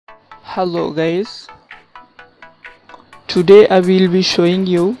Hello guys, today I will be showing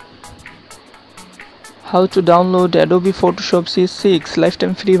you how to download Adobe Photoshop Cs6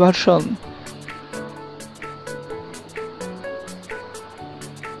 lifetime free version.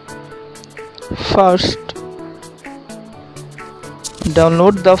 First,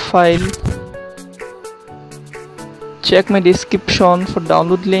 download the file. Check my description for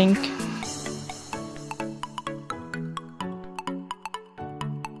download link.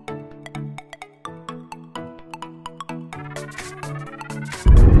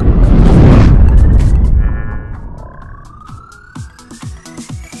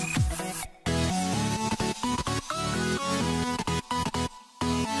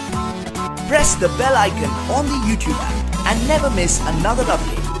 Press the bell icon on the YouTube app and never miss another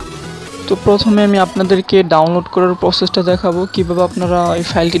update. তো প্রথমে আমি আপনাদেরকে download করার প্রসেসটা দেখাবো কিভাবে আপনারা এই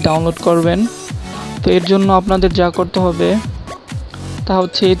ফাইলটি ডাউনলোড করবেন। তো এর জন্য আপনাদের যা করতে হবে তা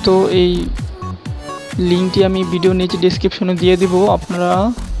হচ্ছে তো এই লিংকটি আমি ভিডিও নিচে ডেসক্রিপশনে দিয়ে দিব। আপনারা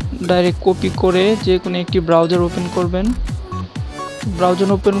ডাইরেক্ট কপি করে যে কোনো একটি ব্রাউজার ওপেন করবেন। ব্রাউজার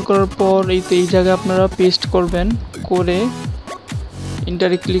ওপেন করার পর এই জায়গায় আপনারা পেস্ট করবেন, করে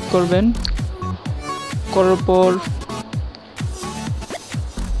ইন্টারে ক্লিক করবেন। করার পর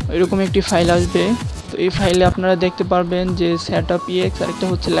এরকম একটি ফাইল আসবে। তো এই ফাইলে আপনারা দেখতে পারবেন যে সেটআপ EX আর একটা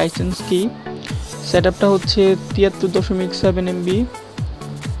হচ্ছে লাইসেন্স কি। সেটআপটা হচ্ছে 73.7 MB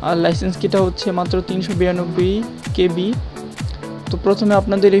আর লাইসেন্স কিটা হচ্ছে মাত্র 392 KB। তো প্রথমে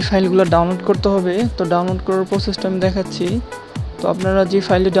আপনাদের এই ফাইলগুলো ডাউনলোড করতে হবে। তো ডাউনলোড করার প্রসেসটা আমি দেখাচ্ছি। তো আপনারা যে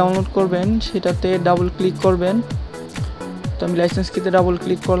ফাইলটি ডাউনলোড করবেন সেটাতে ডাবল ক্লিক করবেন। তো আমি লাইসেন্স কিতে ডাবল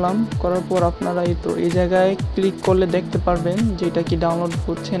ক্লিক করলাম, করার পর আপনারা এই জায়গায় ক্লিক করলে দেখতে পারবেন যে এটা কি ডাউনলোড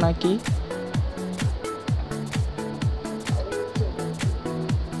হচ্ছে নাকি।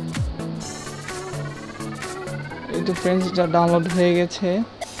 এই তো ফ্রেন্ডস, এটা ডাউনলোড হয়ে গেছে।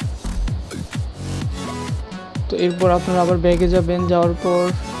 তো এরপর আপনারা আবার ব্যাগে যাবেন, যাওয়ার পর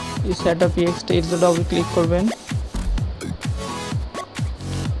এই সেটআপ EX টা এর ডাবল ক্লিক করবেন,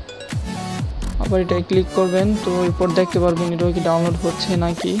 আবার এটা ক্লিক করবেন। তো এরপর দেখতে পারবেন এটা কি ডাউনলোড হচ্ছে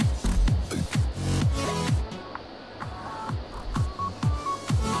নাকি।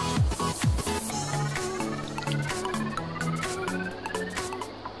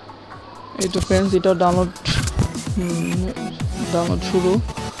 এই তো ফ্রেন্ডস, এটা ডাউনলোড শুরু।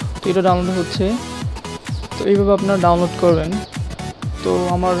 তো এটা ডাউনলোড হচ্ছে। তো এইভাবে আপনারা ডাউনলোড করবেন। তো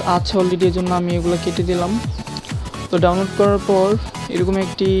আমার আছে অলরেডি, এর জন্য আমি এগুলো কেটে দিলাম। তো ডাউনলোড করার পর এরকম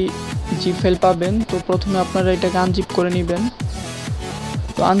একটি জিপ ফাইল পাবেন। তো প্রথমে আপনারা এটাকে আনজিপ করে নেবেন।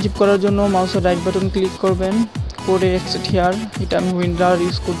 তো আনজিপ করার জন্য মাউসের রাইট বাটন ক্লিক করবেন, করে এক্সট্রাক্ট হিয়ার, এটা আমি উইন্ডার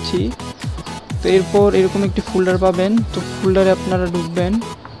ইউজ করছি। তো এরপর এরকম একটি ফোল্ডার পাবেন। তো ফোল্ডারে আপনারা ঢুকবেন।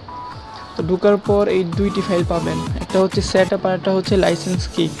 তো ঢোকার পর এই দুইটি ফাইল পাবেন, একটা হচ্ছে সেটআপ আর একটা হচ্ছে লাইসেন্স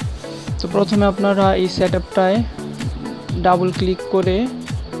কি। তো প্রথমে আপনারা এই সেটআপটায় ডাবল ক্লিক করে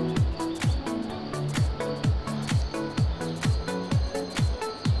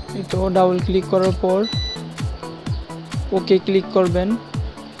তো ডাবল ক্লিক করার পর ওকে ক্লিক করবেন,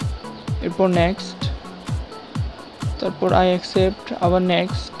 এরপর নেক্সট, তারপর আই অ্যাকসেপ্ট, আবার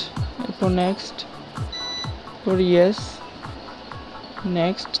নেক্সট, এরপর নেক্সট, এরপর ইয়েস,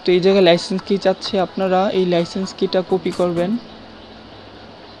 নেক্সট। তো এই জায়গায় লাইসেন্স কি চাচ্ছে, আপনারা এই লাইসেন্স কিটা কপি করবেন।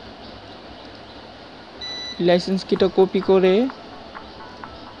 লাইসেন্স কিটা কপি করে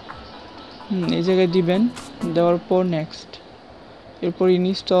এই জায়গায় দিবেন, দেওয়ার পর নেক্সট, এরপর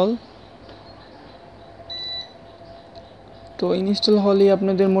ইনস্টল। তো ইনস্টল হলেই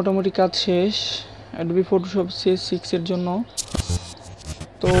আপনাদের মোটামুটি কাজ শেষ অ্যাডোবি ফটোশপ CS6 এর জন্য।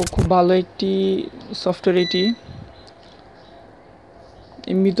 তো খুব ভালো একটি সফটওয়্যার এটি,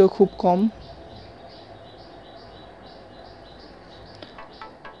 এমবি তো খুব কম।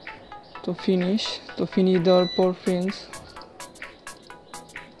 তো ফিনিশ দেওয়ার পর ফ্রেন্ডস,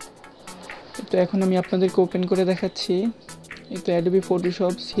 তো এখন আমি আপনাদেরকে ওপেন করে দেখাচ্ছি। এই তো অ্যাডোবি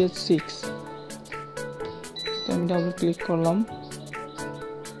ফটোশপ CS6। তো আমি ডাবল ক্লিক করলাম।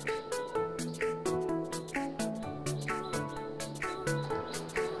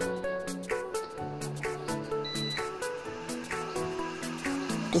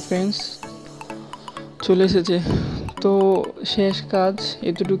 তো ফ্রেন্ডস, চলে এসেছে। তো শেষ কাজ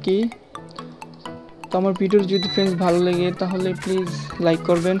এতটুকুই। তো আমার ভিডিও যদি ফ্রেন্ডস ভালো লাগে তাহলে প্লিজ লাইক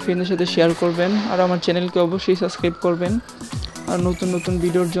করবেন, ফ্রেন্ডের সাথে শেয়ার করবেন, আর আমার চ্যানেলকে অবশ্যই সাবস্ক্রাইব করবেন আর নতুন নতুন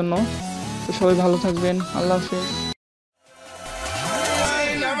ভিডিওর জন্য। তো সবাই ভালো থাকবেন, আল্লাহ হাফেজ।